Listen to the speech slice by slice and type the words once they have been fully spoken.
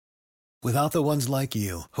Without the ones like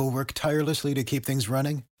you, who work tirelessly to keep things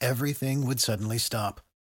running, everything would suddenly stop.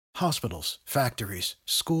 Hospitals, factories,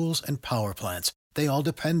 schools, and power plants, they all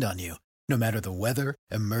depend on you. No matter the weather,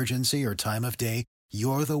 emergency, or time of day,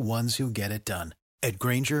 you're the ones who get it done. At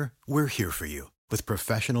Grainger, we're here for you with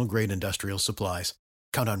professional-grade industrial supplies.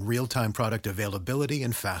 Count on real-time product availability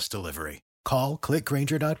and fast delivery. Call,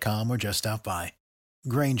 clickgrainger.com, or just stop by.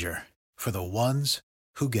 Grainger, for the ones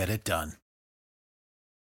who get it done.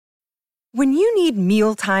 When you need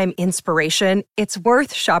mealtime inspiration, it's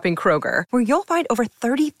worth shopping Kroger, where you'll find over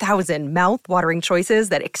 30,000 mouth-watering choices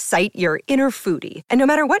that excite your inner foodie. And no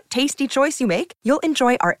matter what tasty choice you make, you'll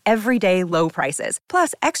enjoy our everyday low prices,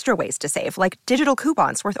 plus extra ways to save, like digital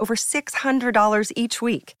coupons worth over $600 each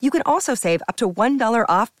week. You can also save up to $1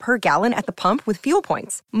 off per gallon at the pump with fuel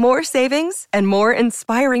points. More savings and more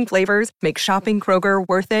inspiring flavors make shopping Kroger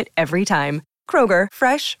worth it every time. Kroger,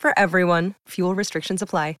 fresh for everyone. Fuel restrictions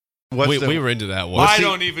apply. We were into that one.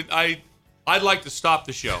 I'd like to stop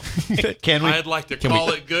the show. Can we? I'd like to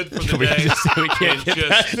call it good for the day. We can't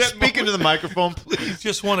just speak into the microphone, please.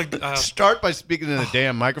 Just want to start by speaking in the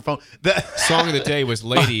damn microphone. The song of the day was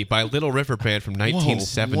 "Lady" by Little River Band from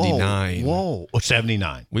 1979. Whoa.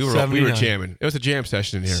 79. We were jamming. It was a jam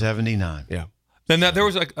session in here. 79. Yeah. Then there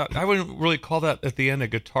was I wouldn't really call that at the end a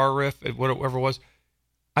guitar riff, whatever it was.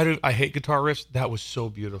 I hate guitar riffs. That was so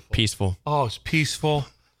beautiful. Peaceful. Oh, it's peaceful.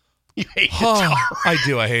 You hate guitar. I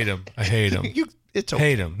do. I hate him. It's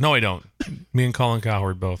hate him. No, I don't. Me and Colin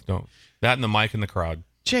Cowherd both don't. That and the mic in the crowd.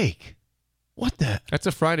 Jake, what the? That's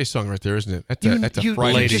a Friday song right there, isn't it? That's a Friday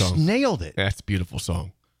song. You just song. nailed it. That's a beautiful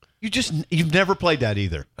song. You've never played that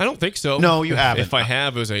either. I don't think so. No, you haven't. If I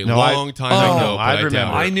have, it was a long time ago. I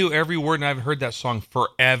remember. I knew every word, and I haven't heard that song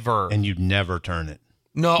forever. And you'd never turn it.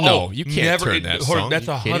 No, you can't turn that song. That's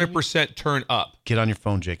 100% turn up. Get on your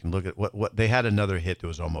phone, Jake, and look at what they had. Another hit that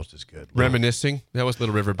was almost as good. Reminiscing. That was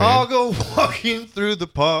Little River Band. I'll go walking through the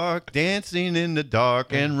park, dancing in the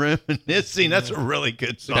dark and reminiscing. That's a really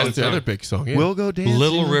good song. That's the other big song. Yeah. We'll go dancing.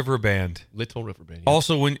 Little River Band. Little River Band. Yeah.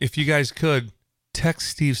 Also, if you guys could text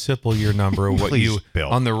Steve Sipple your number, what Please, you Bill.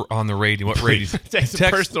 on the radio, what radio? Text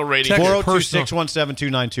personal radio.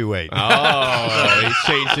 402-617-2928. Oh, he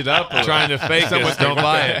changed it up. Trying to fake us. Don't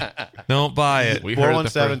buy it. Don't buy it.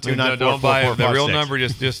 417-294-4446. Don't buy it. The real number,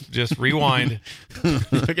 just rewind. We're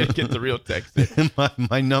going to get the real text.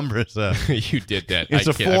 my number is you did that. It's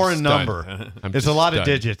a foreign number. It's a lot of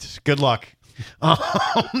digits. Good luck.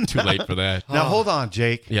 Too late for that. Now, hold on,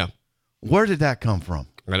 Jake. Yeah. Where did that come from?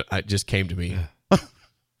 It just came to me.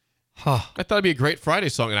 I thought it'd be a great Friday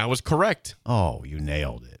song, and I was correct. Oh, you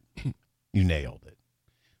nailed it. You nailed it.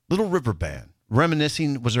 Little River Band.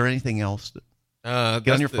 Reminiscing. Was there anything else? Get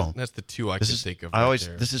on your phone. That's the two I can think of.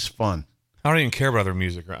 This is fun. I don't even care about other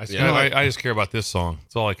music. I just care about this song.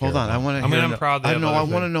 That's all I care about. Hold on. I'm proud. I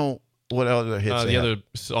want to know what other hits the other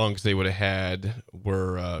songs they would have had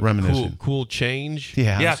were Reminiscing. Cool Change.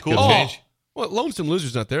 Yeah, Cool Change. Well, Lonesome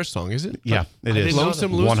Loser's not their song, is it? Yeah, it is.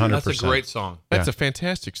 Lonesome Loser. 100%. That's a great song. That's a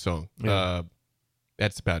fantastic song. Yeah.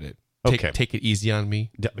 That's about it. Take It Easy on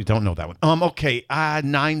Me. We don't know that one. Okay.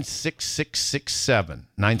 96667.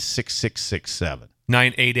 96667.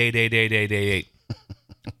 988888888.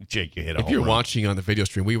 Jake, you hit a If home you're run. watching on the video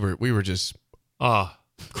stream, we were just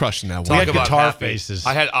crushing that We one. had Talk about guitar happy. faces.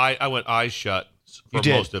 I went eyes shut for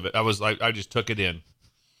most of it. I just took it in.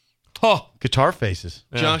 Oh, Guitar faces.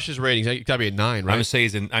 Josh's ratings, it got to be a 9, right? I'm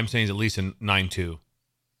saying it's at least a 9.2.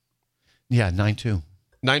 Yeah, 9.2.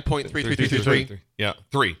 9.3333. Yeah,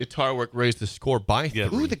 3. Guitar work raised the score by 3.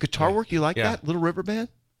 Ooh, the guitar work, you like that? Little River Band?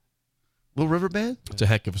 Little River Band? It's a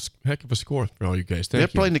heck of a score for all you guys. They're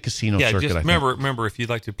Thank you. playing the casino circuit, just I think. remember, if you'd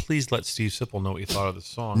like to, please let Steve Sipple know what you thought of the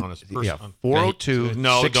song on his first. Yeah, 402.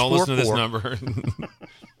 No, don't listen to this number.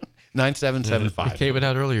 9775. You gave it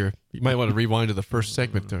out earlier. You might want to rewind to the first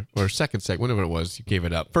segment or second segment, whatever it was. You gave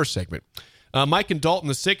it out. First segment. Mike and Dalton,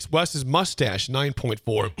 the 6. Wes's Mustache,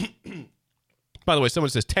 9.4. By the way, someone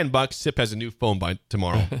says $10. Sip has a new phone by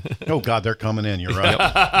tomorrow. Oh, God, they're coming in. You're right.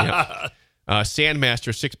 Yep.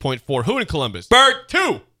 Sandmaster, 6.4. Who in Columbus? Bird.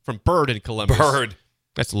 2 from Bird in Columbus. Bird.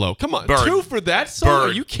 That's low. Come on. Bird. 2 for that song?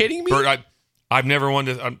 Bird. Are you kidding me? Bird. I've never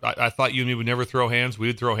wanted to. I thought you and me would never throw hands. We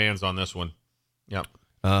would throw hands on this one. Yep.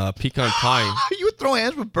 Pecan Pie. You would throw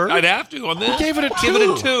hands with Bird? I'd have to on this. You gave it a 2. Give it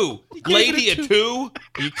a 2. Lady it a a 2.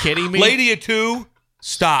 Are you kidding me? Lady a 2.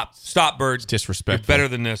 Stop, Bird. Disrespectful. You're better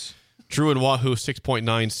than this. Drew and Wahoo,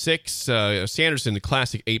 6.96. Sanderson, the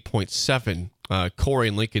classic, 8.7. Corey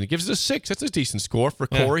and Lincoln gives us a 6. That's a decent score for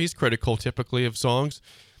Corey. He's critical typically of songs.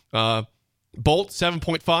 Bolt,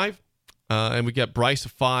 7.5. And we got Bryce a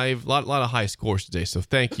 5. A lot of high scores today, so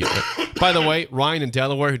thank you. By the way, Ryan in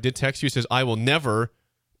Delaware, who did text you, says, I will never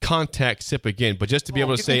contact SIP again. But just to be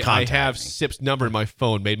able to say I have SIP's number in my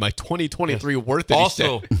phone made my 2023 worth it.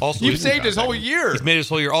 Also, you've saved his whole year. He's made his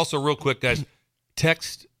whole year. Also, real quick, guys,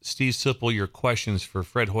 text Steve Sipple your questions for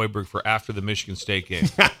Fred Hoiberg for after the Michigan State game.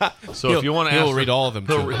 So if you want to ask, he'll read all of them.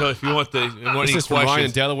 Too. If you want This any is from questions, Ryan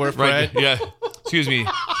in Delaware, Fred. Right, yeah. Excuse me,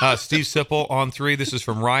 Steve Sipple on 3. This is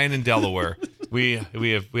from Ryan in Delaware. We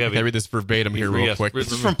have. I read this verbatim here real quick.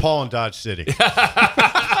 This is from Paul in Dodge City.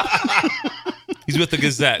 He's with the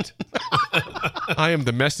Gazette. I am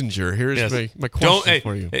the messenger. Here's my question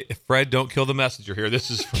for you. Hey, Fred, don't kill the messenger here. This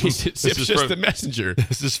is from. This is just the messenger.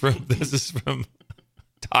 This is from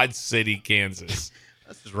Dodge City, Kansas.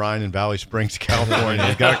 This is Ryan in Valley Springs, California.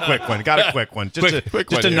 He's got a quick one.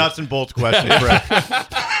 Just a nuts and bolts question, Fred.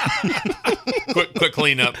 quick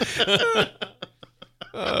cleanup.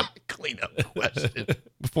 Cleanup question.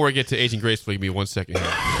 Before I get to Aging Gracefully, give me 1 second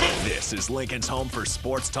here. This is Lincoln's home for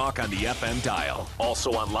sports talk on the FM dial.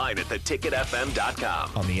 Also online at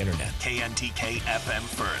theticketfm.com. On the internet. KNTK FM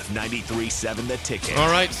Firth, 93.7 The Ticket.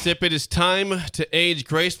 All right, Sip, it is time to Age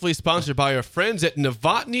Gracefully, sponsored by our friends at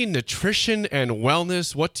Novotny Nutrition and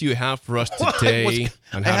Wellness. What do you have for us today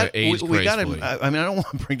on how to age gracefully? I don't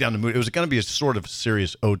want to bring down the mood. It was going to be a sort of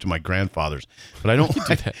serious ode to my grandfathers, but I don't do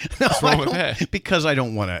that. What's wrong with that? Because I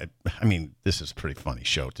don't want to. I mean, this is a pretty funny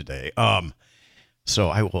show today. So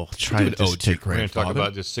I will try to ode to We're going to talk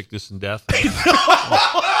about just sickness and death.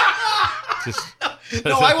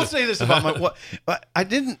 No, I will say this about I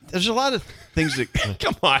didn't. There's a lot of things that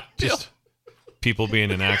Come on, just people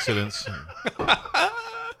being in accidents,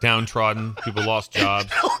 downtrodden, people lost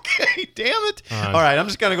jobs. Okay, damn it. All right, I'm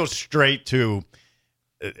just going to go straight to.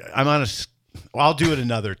 I'm on a. I'll do it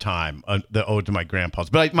another time. The ode to my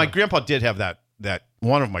grandpas, but my grandpa did have that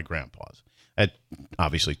one of my grandpas. Had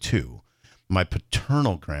obviously two. My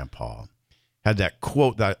paternal grandpa had that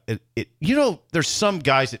quote that there's some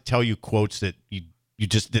guys that tell you quotes that you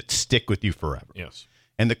just that stick with you forever. Yes.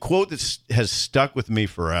 And the quote that has stuck with me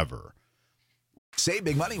forever. Save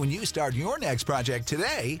big money when you start your next project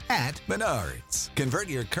today at Menards. Convert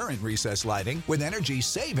your current recessed lighting with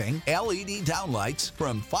energy-saving LED downlights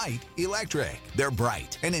from Fight Electric. They're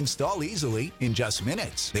bright and install easily in just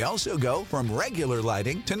minutes. They also go from regular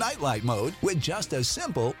lighting to nightlight mode with just a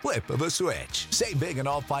simple flip of a switch. Save big on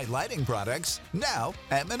all Fight lighting products now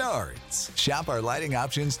at Menards. Shop our lighting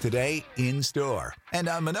options today in-store and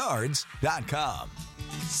on Menards.com.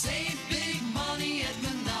 Save big money at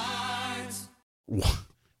Menards.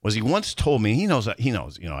 Was he once told me, he knows, I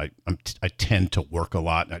tend to work a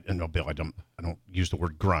lot. And no, Bill, I don't use the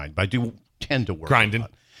word grind, but I do tend to work Grinding. a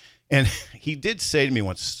lot. And he did say to me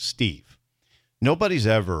once, Steve, nobody's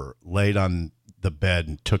ever laid on the bed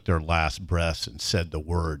and took their last breaths and said the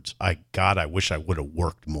words, I wish I would have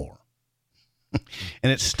worked more.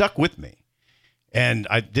 And it stuck with me. And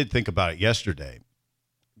I did think about it yesterday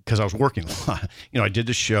because I was working a lot. I did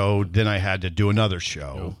the show, then I had to do another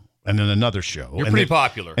show. And then another show. You're pretty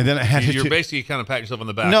popular. And then I had You're basically kind of patting yourself on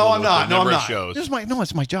the back. No, I'm not. No, I'm not. Shows. It's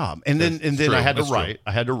my job. And then true. I had to That's write. true.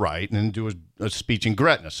 I had to write and then do a speech in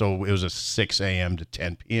Gretna. So it was a 6 a.m. to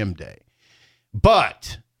 10 p.m. day.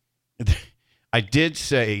 But I did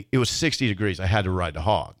say it was 60 degrees. I had to ride the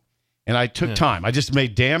hog. And I took time. I just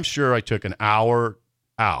made damn sure I took an hour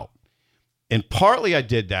out. And partly I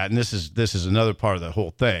did that, and this is another part of the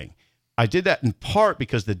whole thing. I did that in part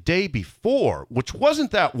because the day before, which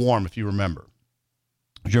wasn't that warm, if you remember.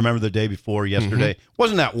 Do you remember the day before yesterday?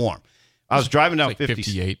 Wasn't that warm. I was driving down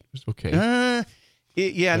 58. It's okay.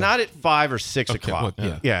 Not at 5 or 6 o'clock.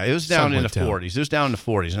 Well, It was down in the Somewhat 40s. It was down in the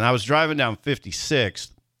 40s. And I was driving down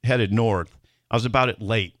 56, headed north. I was about at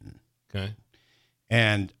Layton. Okay.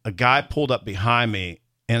 And a guy pulled up behind me,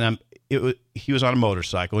 and he was on a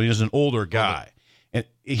motorcycle. He was an older guy. And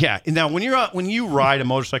now when you ride a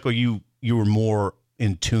motorcycle, you were more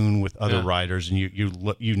in tune with other riders, and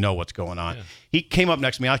you know what's going on. Yeah. He came up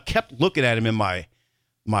next to me. I kept looking at him in my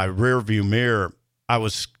rear view mirror. I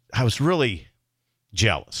was really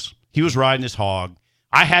jealous. He was riding his hog.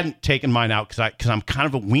 I hadn't taken mine out because I'm kind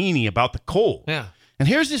of a weenie about the cold. Yeah. And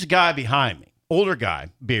here's this guy behind me, older guy,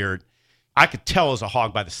 beard. I could tell it was a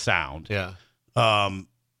hog by the sound. Yeah.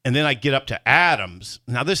 And then I get up to Adams.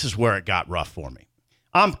 Now this is where it got rough for me.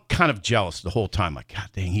 I'm kind of jealous the whole time. Like, God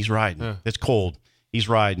dang, he's riding. Yeah. It's cold. He's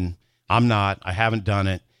riding. I'm not. I haven't done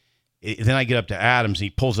it. Then I get up to Adams. And he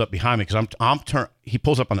pulls up behind me because he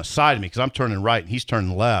pulls up on the side of me because I'm turning right and he's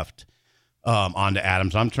turning left onto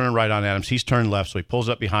Adams. I'm turning right on Adams. He's turning left, so he pulls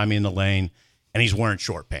up behind me in the lane. and he's wearing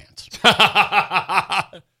short pants.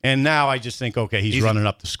 And now I just think, okay, he's running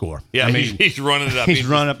up the score. Yeah, I mean, he's running it up. He's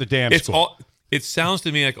running up the damn score. It sounds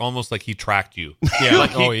to me like almost like he tracked you. Yeah,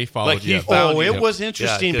 he followed you. It was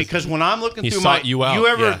interesting because when I'm looking through you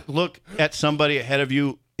ever look at somebody ahead of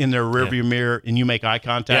you in their rearview mirror and you make eye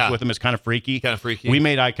contact with them? It's kind of freaky. Kind of freaky. We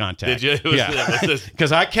made eye contact. Did you?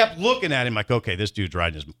 Because I kept looking at him like, okay, this dude's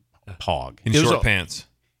riding his hog. In short pants.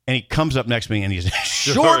 And he comes up next to me and he's in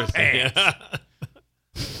short pants.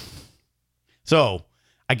 So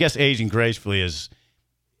I guess aging gracefully is,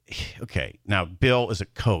 okay, now Bill is a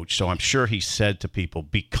coach, so I'm sure he said to people,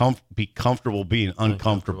 be comfortable being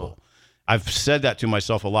uncomfortable. I've said that to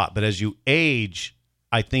myself a lot, but as you age,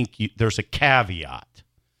 I think there's a caveat.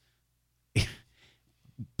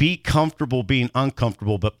 Be comfortable being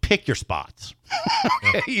uncomfortable, but pick your spots.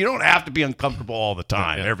 Okay? You don't have to be uncomfortable all the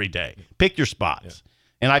time, every day. Pick your spots. Yeah.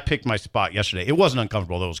 And I picked my spot yesterday. It wasn't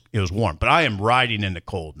uncomfortable, though it was warm, but I am riding in the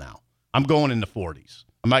cold now. I'm going in the 40s.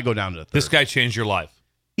 I might go down to the 30s. This guy changed your life.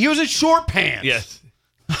 He was in short pants. Yes.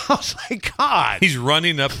 I was like, God. He's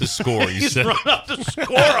running up the score. He's running up the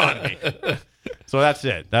score on me. So that's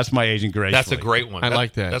it. That's my aging gracefully. That's a great one. I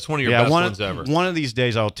like that. That's one of your best ones ever. One of these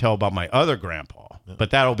days I'll tell about my other grandpa,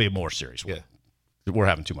 but that'll be a more serious one. We're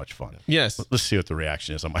having too much fun. Yes. Let's see what the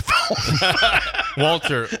reaction is on my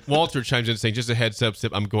phone. Walter chimes in saying, just a heads up,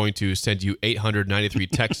 Sip, I'm going to send you 893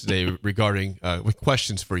 texts today regarding with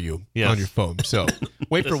questions for you on your phone. So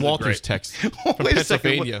wait for Walter's text from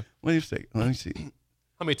Pennsylvania. Wait a second. Let me see.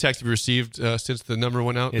 How many texts have you received since the number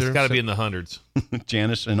went out? It's got to be in the hundreds.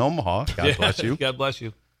 Janice in Omaha. God bless you. God bless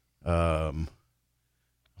you.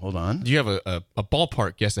 Hold on. Do you have a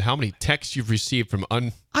ballpark guess of how many texts you've received from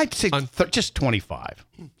I'd say just 25.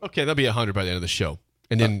 Okay, that'll be 100 by the end of the show.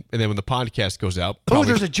 And then when the podcast goes out,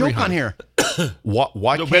 there's a joke 300. On here.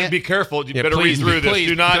 Why no, can't be careful? You better read through this.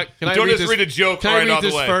 Do not. Don't just read a joke right out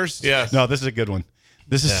the way. First? Yes. No, this is a good one.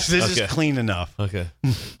 This is clean enough. Okay.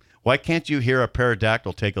 Why can't you hear a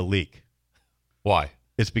pterodactyl take a leak? Why?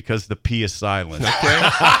 It's because the P is silent. Okay.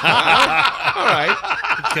 All right.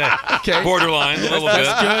 Okay. Borderline a little bit.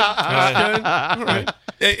 That's good. All right.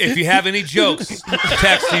 If you have any jokes,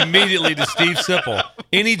 text immediately to Steve Sipple.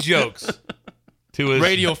 Any jokes to his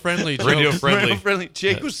radio friendly.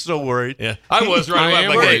 Jake was so worried. Yeah, I was right. I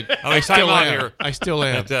am worried. I still am. Here. I still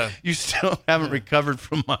am. You still haven't recovered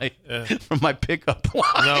from my pickup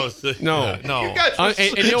line. No. You guys were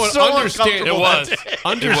and you know what? so It was.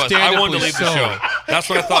 I wanted to leave the so. show. That's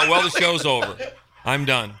when I thought, well, the show's over. I'm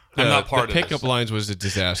done. I'm not part of it. The pickup lines was a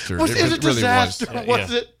disaster. Was it a disaster? Really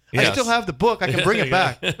was it? Yes. I still have the book. I can bring it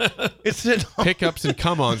back. It's in Pickups and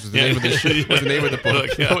come-ons was the name of the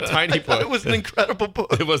book. No tiny book. It was an incredible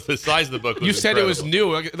book. It was the size of the book. You said it was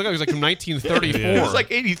new. It looked like it was like from 1934. It was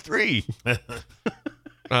like 83.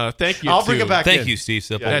 Thank you. I'll bring it back. Thank you, Steve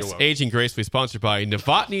Sipple. That's Aging Gracefully, sponsored by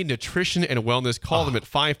Novotny Nutrition and Wellness. Call them at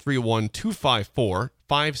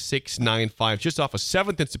 531-254-5695. Just off of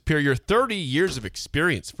 7th and Superior. 30 years of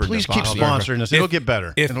experience for Please Novotny. keep sponsoring us. It'll get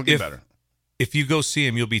better. It'll get better. If you go see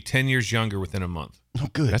him, you'll be 10 years younger within a month. Oh,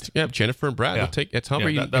 good. Jennifer and Brad. Yeah. That's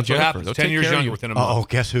Humphrey and that's Jennifer. what happens. 10 years younger within a month. Oh,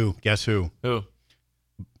 guess who? Who?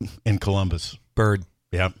 In Columbus. Bird.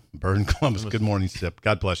 Yeah, Bird in Columbus. Good morning, Sip.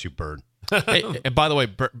 God bless you, Bird. Hey, and by the way,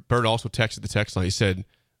 Bird also texted the text line. He said,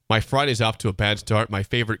 my Friday's off to a bad start. My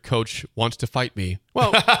favorite coach wants to fight me.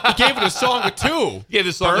 Well, he gave it a song or two. Gave it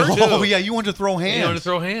a song or two. Oh, yeah, you wanted to throw hands. You wanted to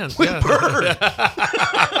throw hands. With Bird.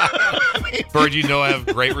 Bird, you know I have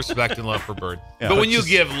great respect and love for Bird. Yeah, but when you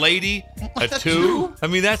give Lady a 2, I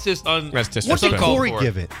mean, that's just that's disrespectful. What did Corey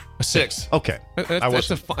give it? A 6. Okay.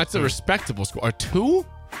 That's a respectable score. A 2?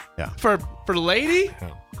 Yeah. For Lady?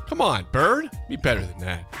 Yeah. Come on, Bird. Be better than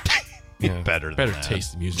that. Better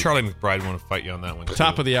taste in music. Charlie McBride want to fight you on that one.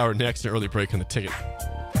 Top of the hour next, an early break on the ticket.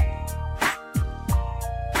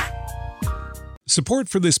 Support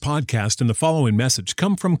for this podcast and the following message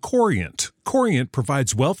come from Corient. Corient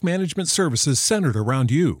provides wealth management services centered around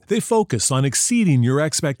you. They focus on exceeding your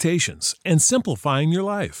expectations and simplifying your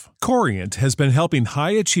life. Corient has been helping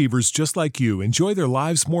high achievers just like you enjoy their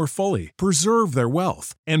lives more fully, preserve their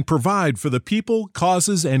wealth, and provide for the people,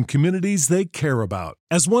 causes, and communities they care about.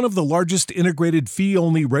 As one of the largest integrated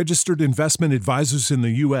fee-only registered investment advisors in the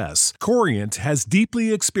U.S., Corient has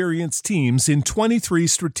deeply experienced teams in 23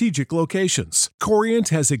 strategic locations. Corient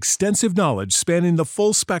has extensive knowledge spanning the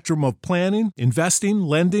full spectrum of planning, investing,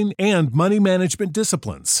 lending, and money management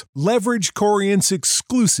disciplines. Leverage Corient's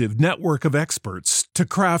exclusive network of experts to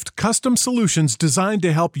craft custom solutions designed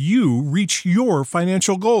to help you reach your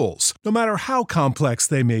financial goals, no matter how complex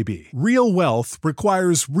they may be. Real wealth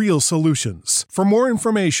requires real solutions. For more information,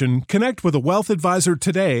 information, connect with a wealth advisor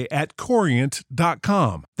today at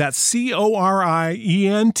Corient.com. That's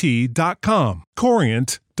Corient.com.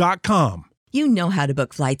 Corient.com. You know how to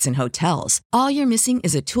book flights and hotels. All you're missing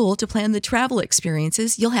is a tool to plan the travel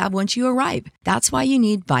experiences you'll have once you arrive. That's why you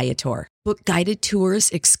need Viator. Book guided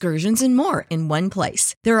tours, excursions, and more in one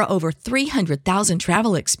place. There are over 300,000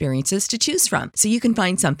 travel experiences to choose from, so you can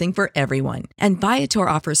find something for everyone. And Viator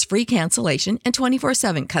offers free cancellation and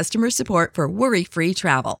 24/7 customer support for worry-free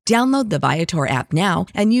travel. Download the Viator app now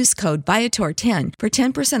and use code Viator10 for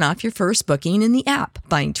 10% off your first booking in the app.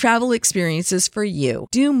 Find travel experiences for you.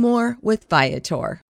 Do more with Viator.